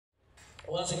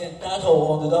Once again, TADA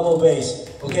on the double bass.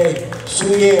 Okay,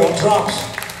 Suyeh on drums.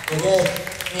 Okay,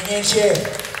 Hsin Yu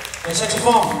on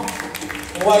saxophone.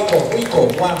 Wico,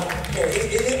 one.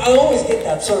 Okay, I always get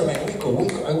that. Sorry, man. Wico.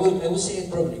 I will say it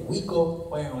properly.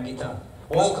 Wico, on guitar.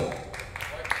 Wico.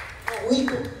 Oh,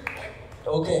 Wico.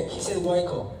 Okay, he said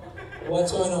Wico.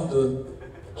 What's going on, dude?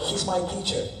 He's my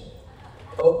teacher.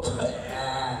 Oh,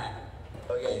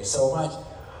 okay, so much.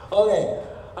 OK，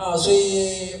 所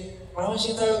以然后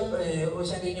现在我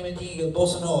想给你们听一个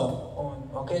Bossa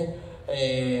Nova，OK，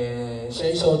 下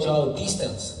一首叫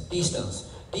Distance，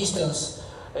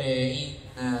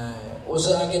我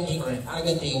是阿根廷人，阿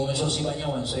根廷我们说西班牙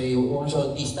文，所以我们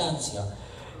说 distancia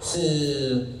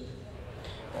是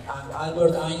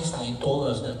Albert Einstein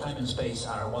told us that time and space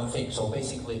are one thing. So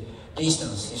basically,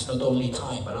 distance is not only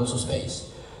time but also space.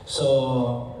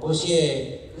 So 我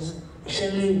写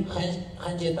旋律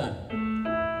很简单。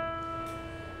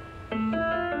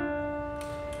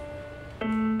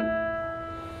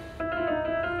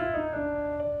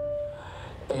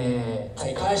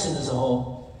在开始的时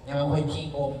候，你们会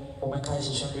听我们开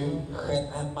始旋律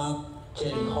很慢，这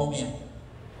里后面，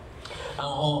然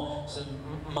后是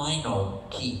minor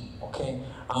key，OK，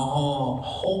 然后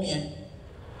后面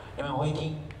你们会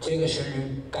听这个旋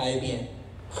律改变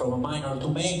from minor to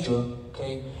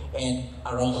major，OK，and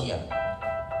around here.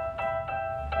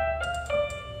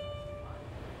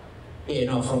 Yeah,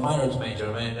 no, from minor to major.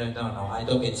 No, I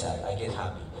don't get sad. I get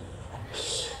happy.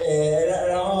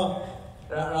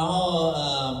 然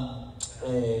后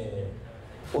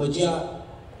我家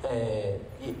在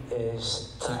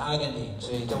阿根廷，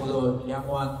所以差不多2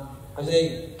万。I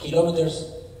say kilometers.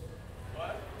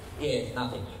 What? Yeah,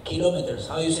 nothing. Kilometers.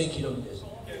 How you say kilometers?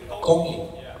 公里。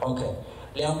OK，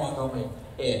 2万公里。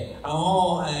Yeah， 然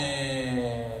后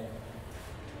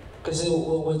可是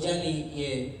我家里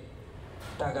也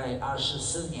大概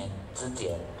24年之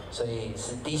间，所以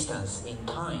是 distance in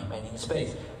time and in space.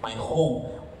 My home.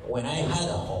 When I had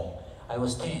a home, I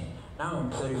was 10. Now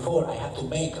I'm 34. I have to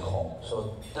make a home.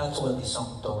 So that's what this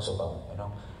song talks about. You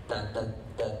know,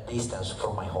 that distance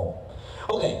from my home.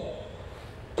 Okay,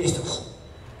 distance.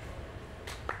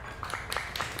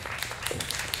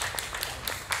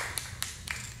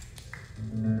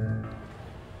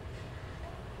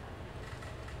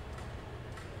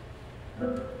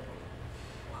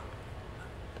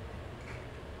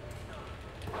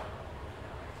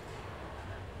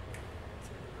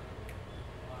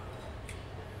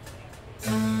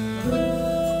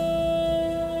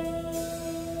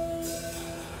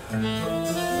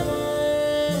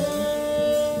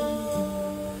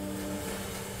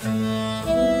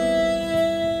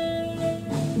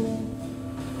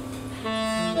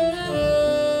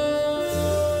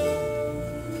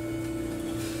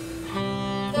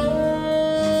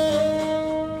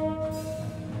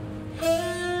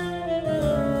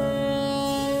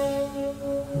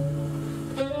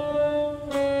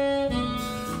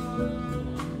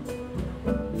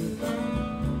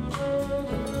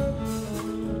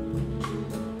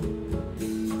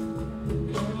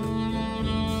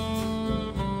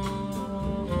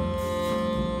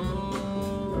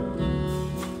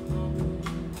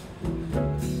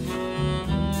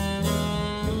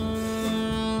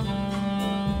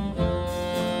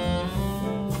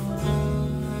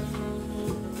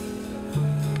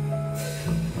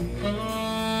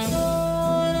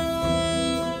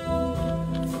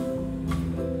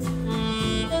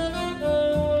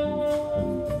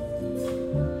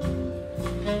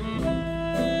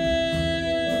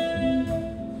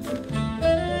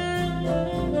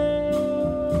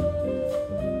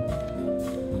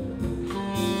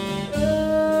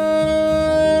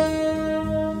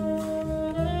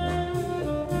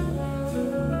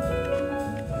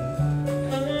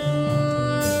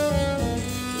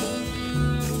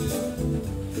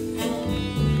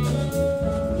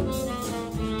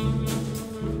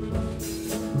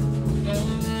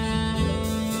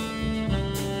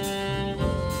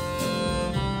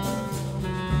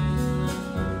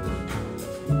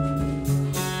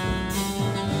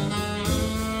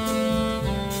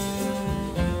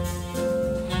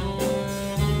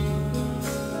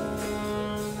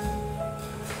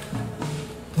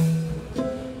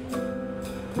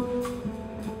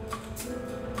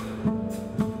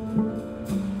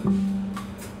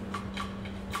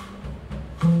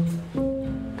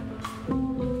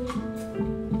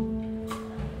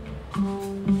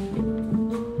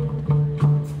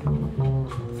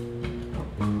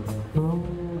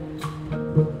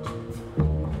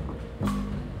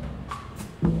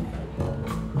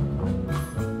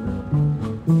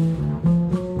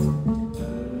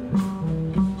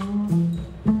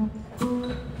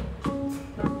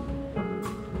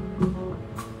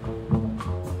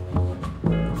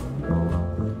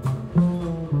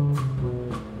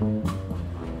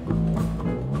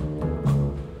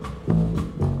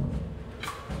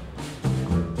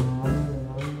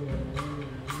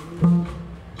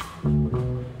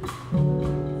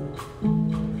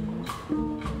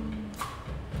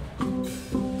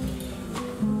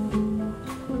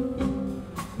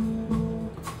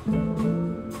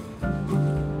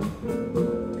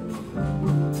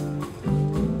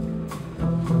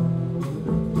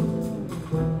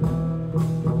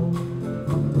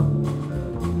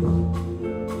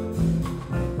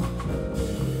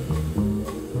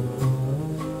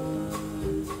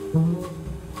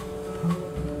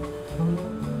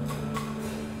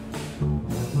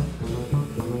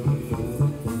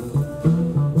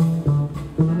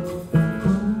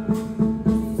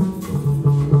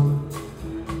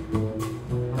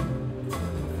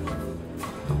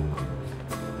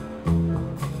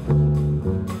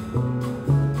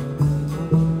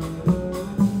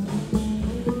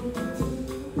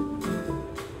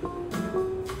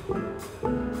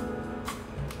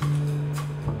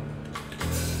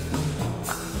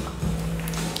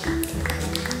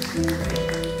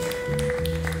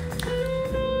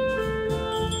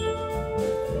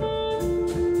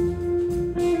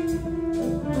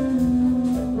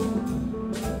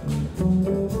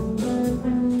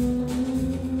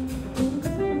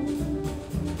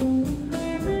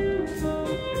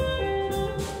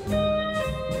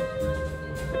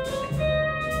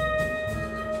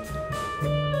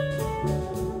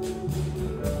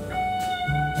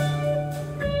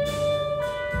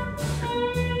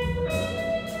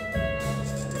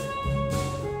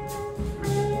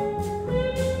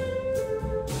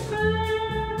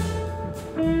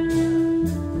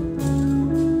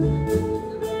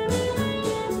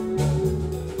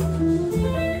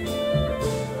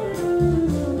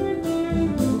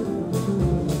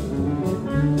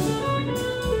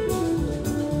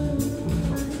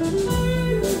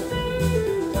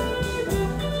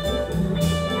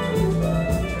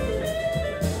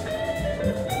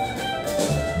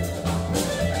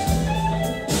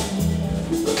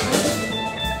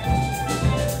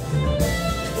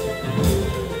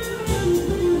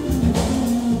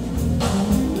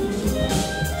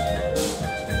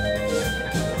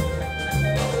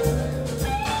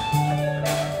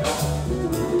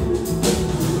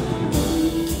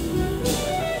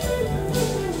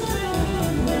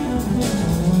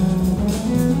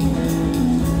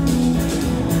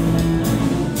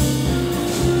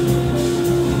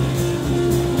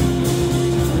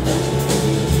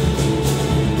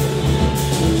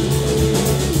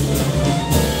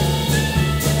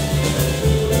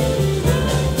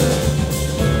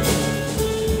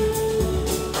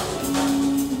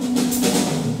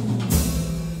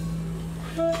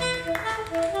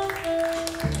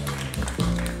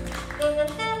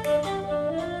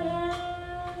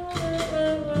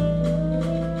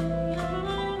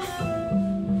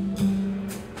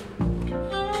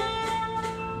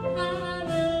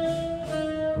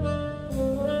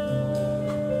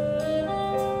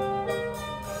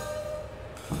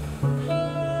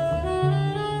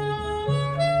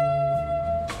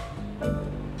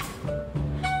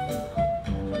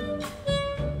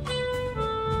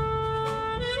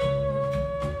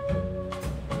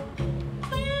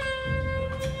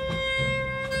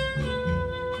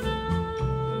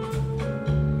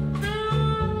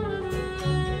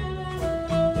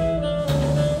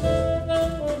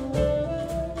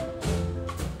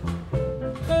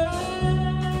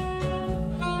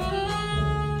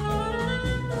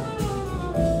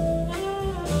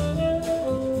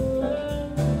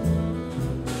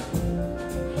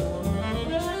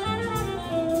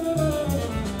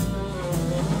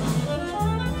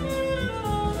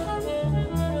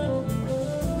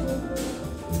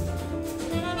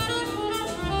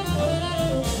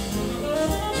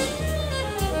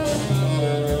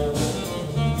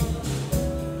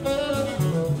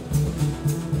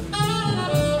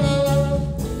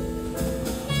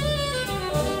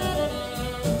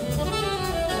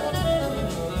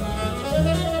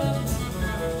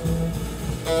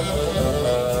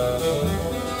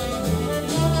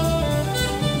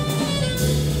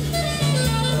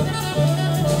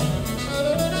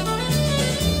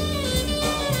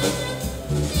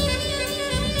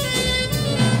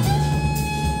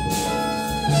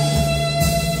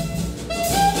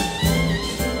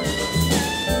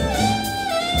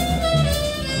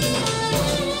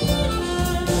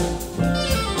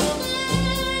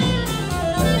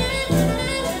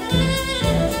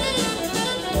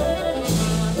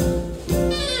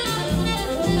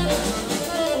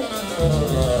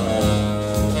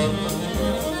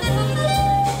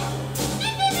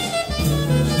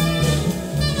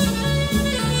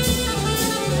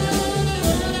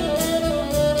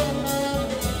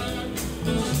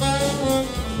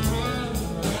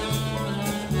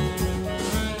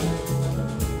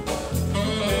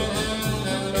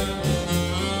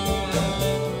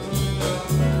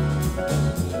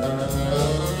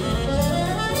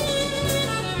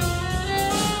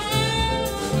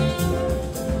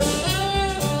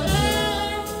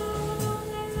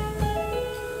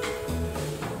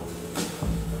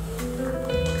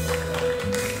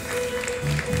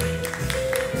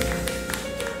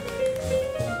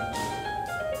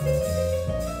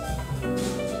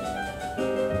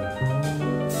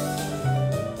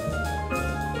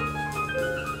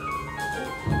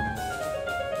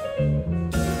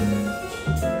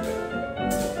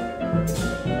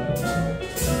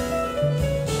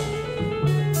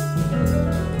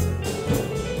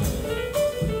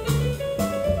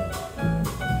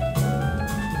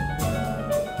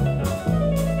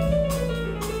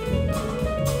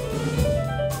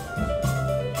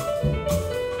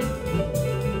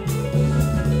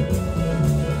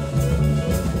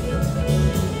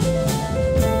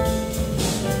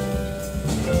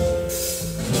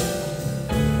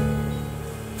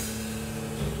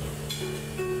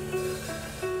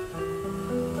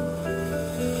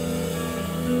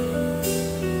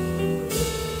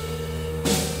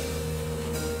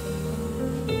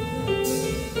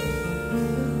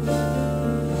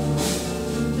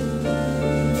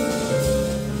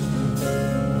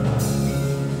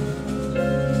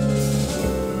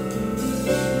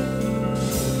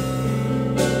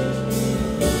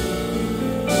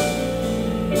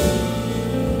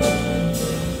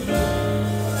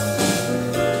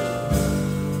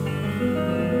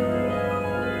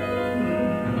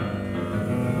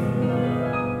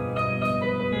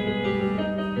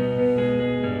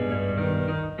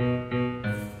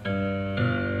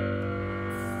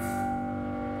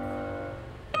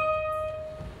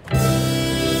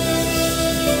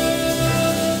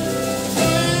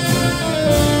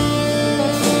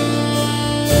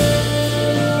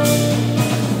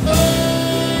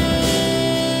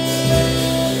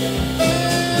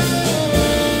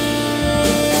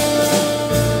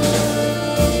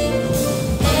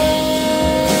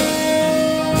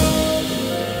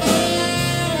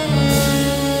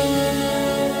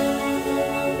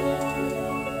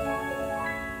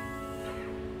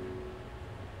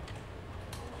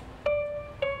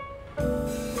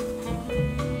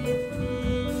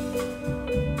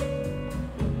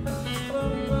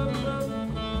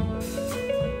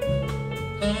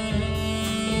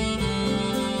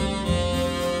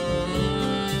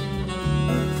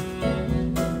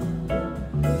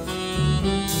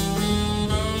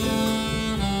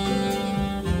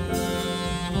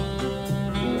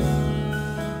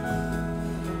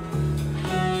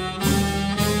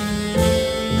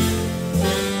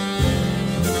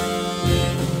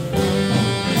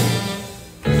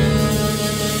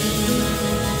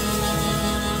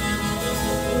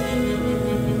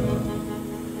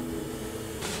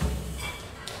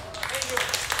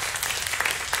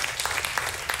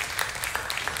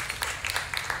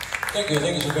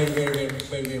 Thank you so very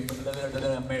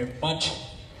much.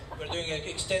 We're doing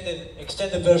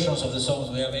extended versions of the songs.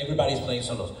 We have everybody's playing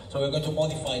solos, so we're going to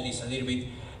modify this a little bit.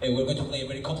 We're going to play a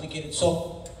very complicated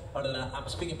song. I'm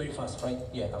speaking very fast, right?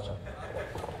 Yeah, I'm sorry.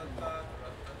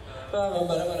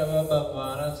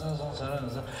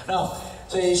 Now,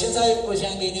 所以现在我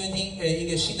想给你们听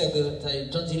一个新的歌，在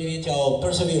专辑里面叫《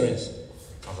Perseverance》。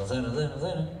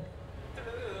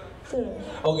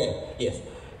Okay, yes.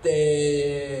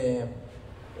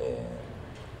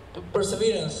 The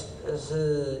perseverance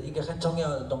是一个很重要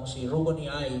的东西。如果你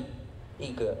爱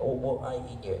一个，我爱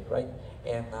音乐 ，right？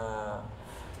 And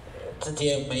之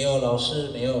前没有老师，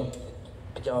没有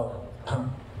比较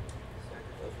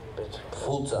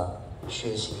复杂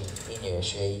学习音乐，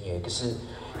学音乐。可是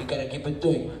you gotta keep it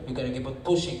doing, you gotta keep it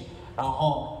pushing. 然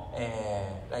后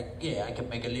like yeah, I can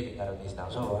make a living out of this now.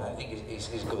 So I think it's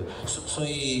good. 所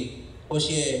以我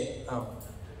写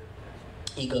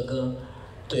一个歌。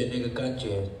对那个感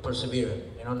觉 persevere,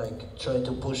 you know, like try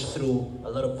to push through a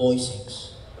lot of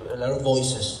voices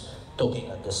talking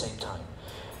at the same time.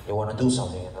 You want to do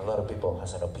something, and a lot of people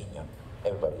has an opinion.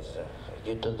 Everybody's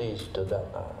you do this, you do that.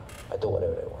 I do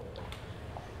whatever I want.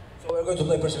 So we're going to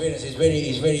play Perseverance. It's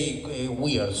very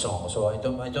weird song, so I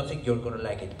don't think you're going to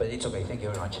like it, but it's okay. Thank you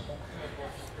very much.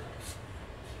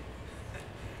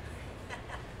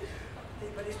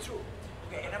 But it's true.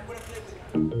 Okay, and I'm going to play with.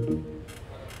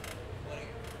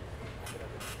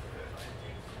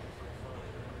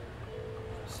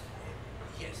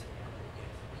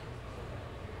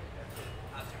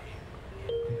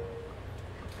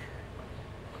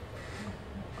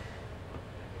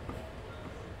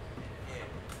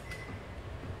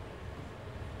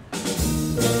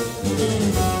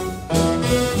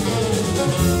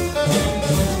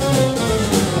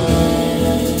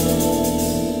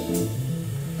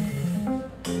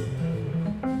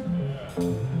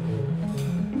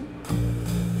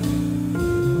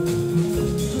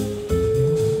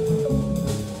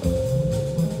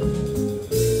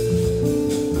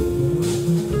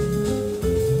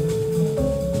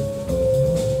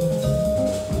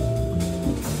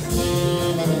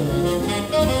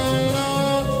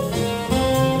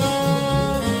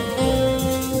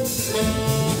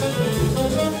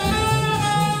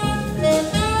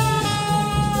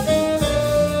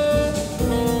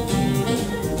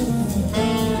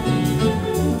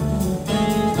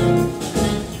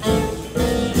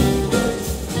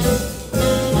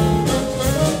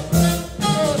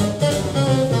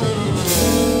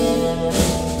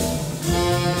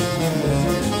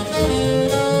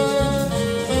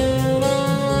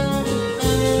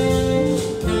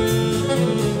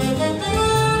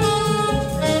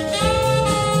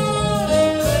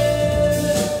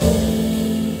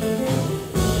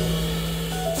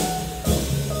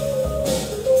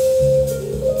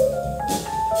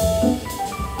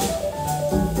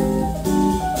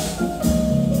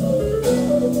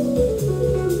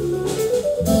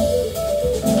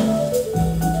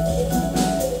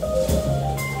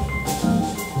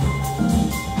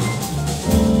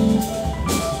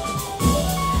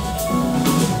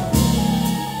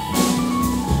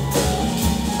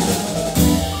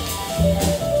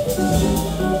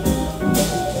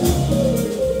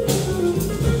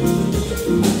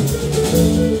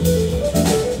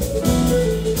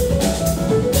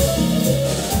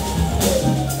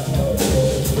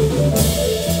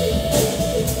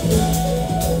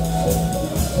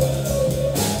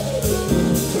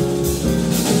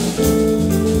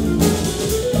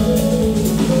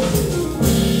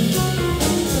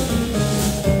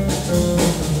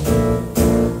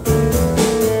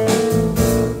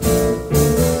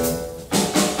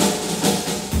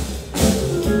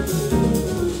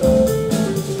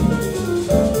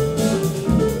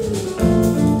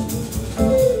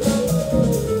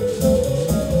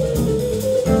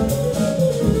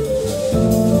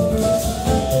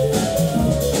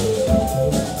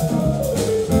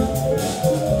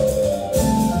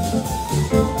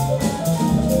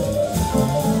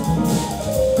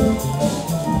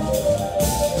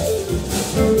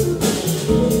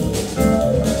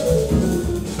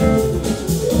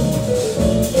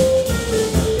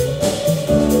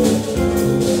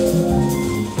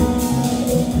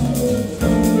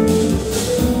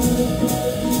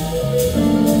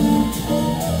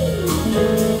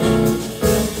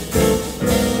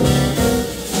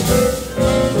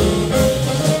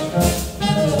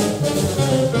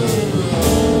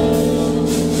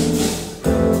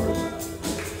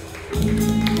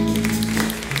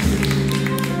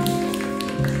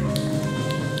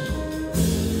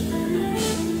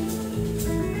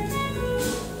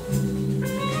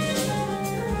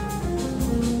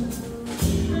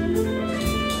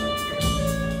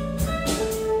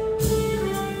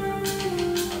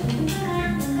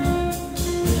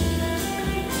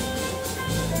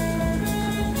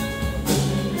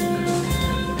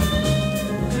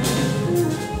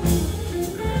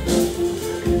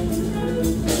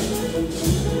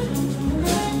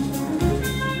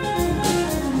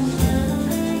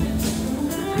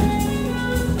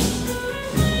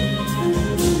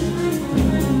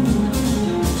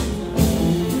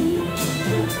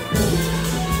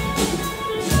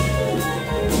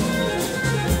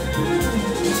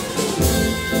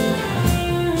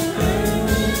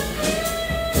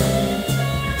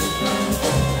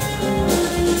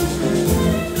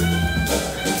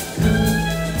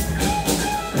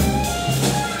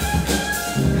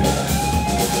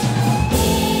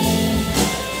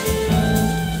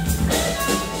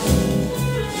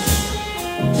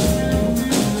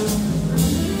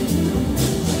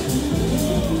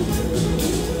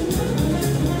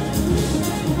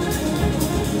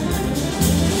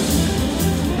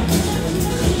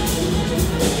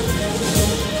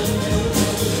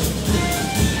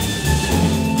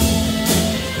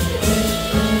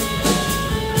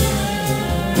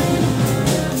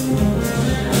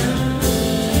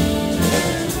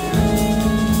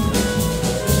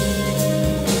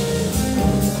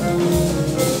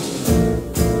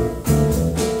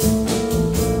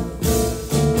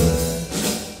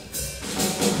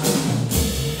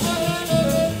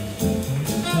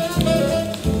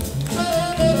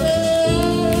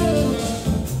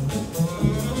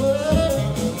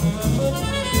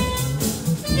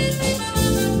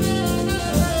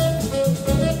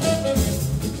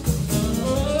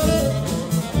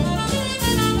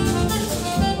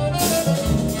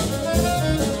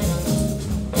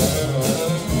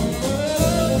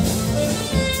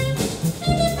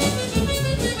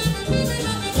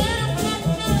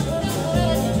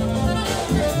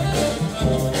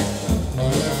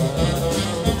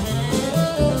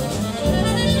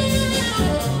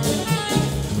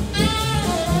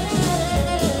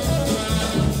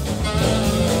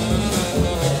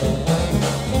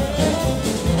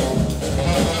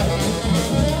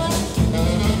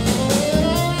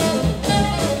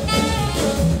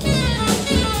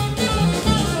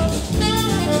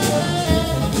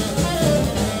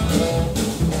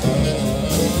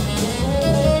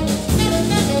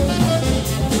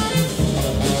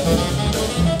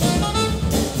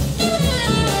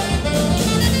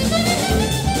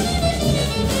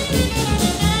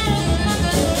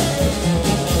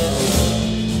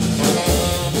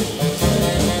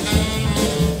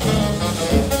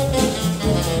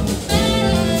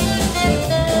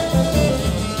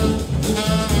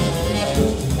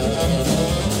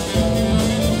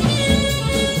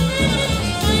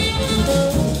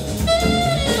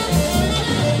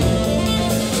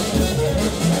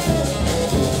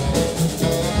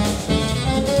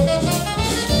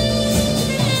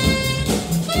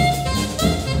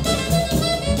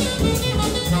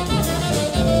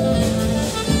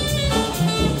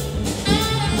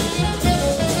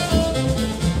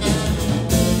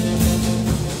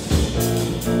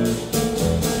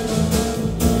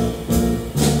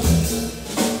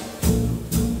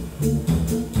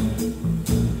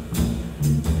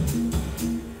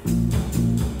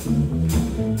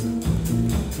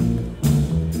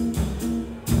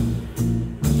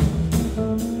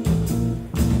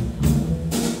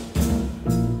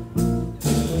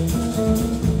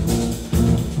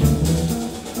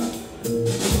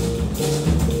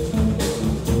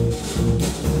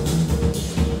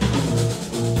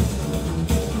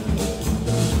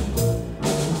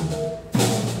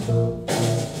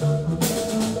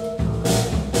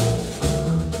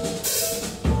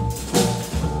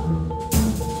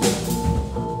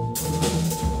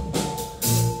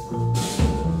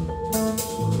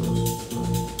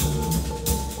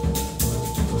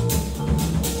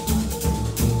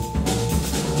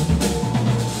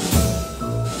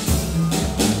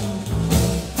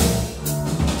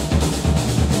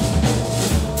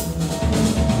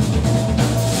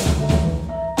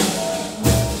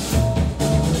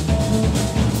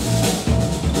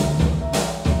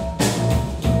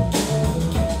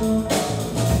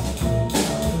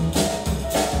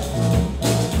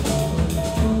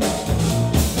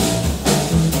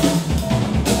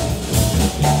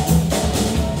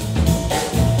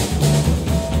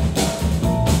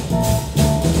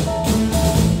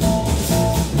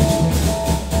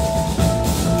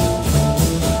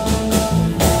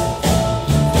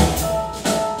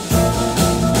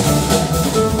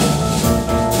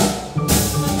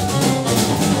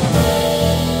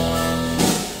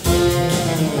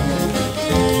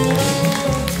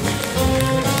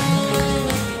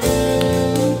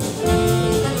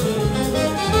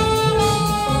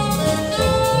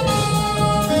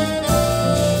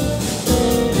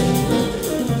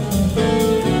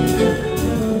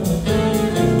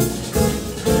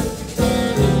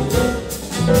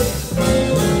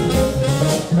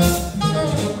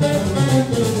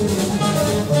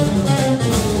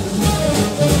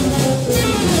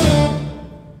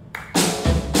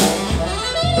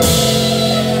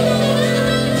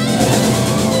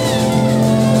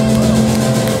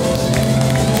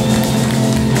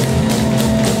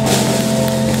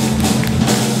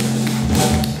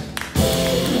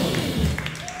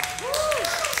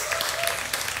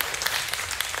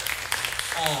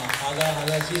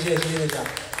 谢大家。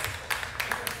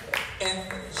And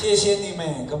谢谢你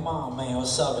们 ，Come on man,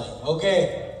 what's up man? OK，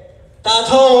 大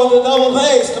头 on the double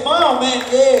bass, Come on man,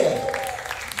 yeah.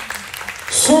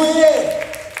 Suyeh,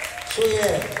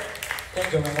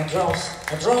 thank you man, on drums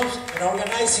and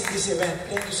organizing this event.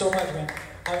 Thank you so much man,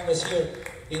 having us here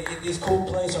in this cool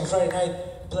place on Friday night,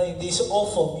 playing this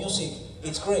awful music.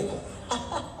 It's great.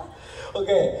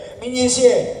 OK， 明年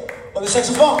谢我的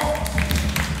saxophone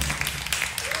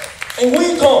and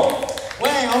Wico,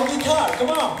 Wang on guitar.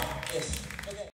 Come on.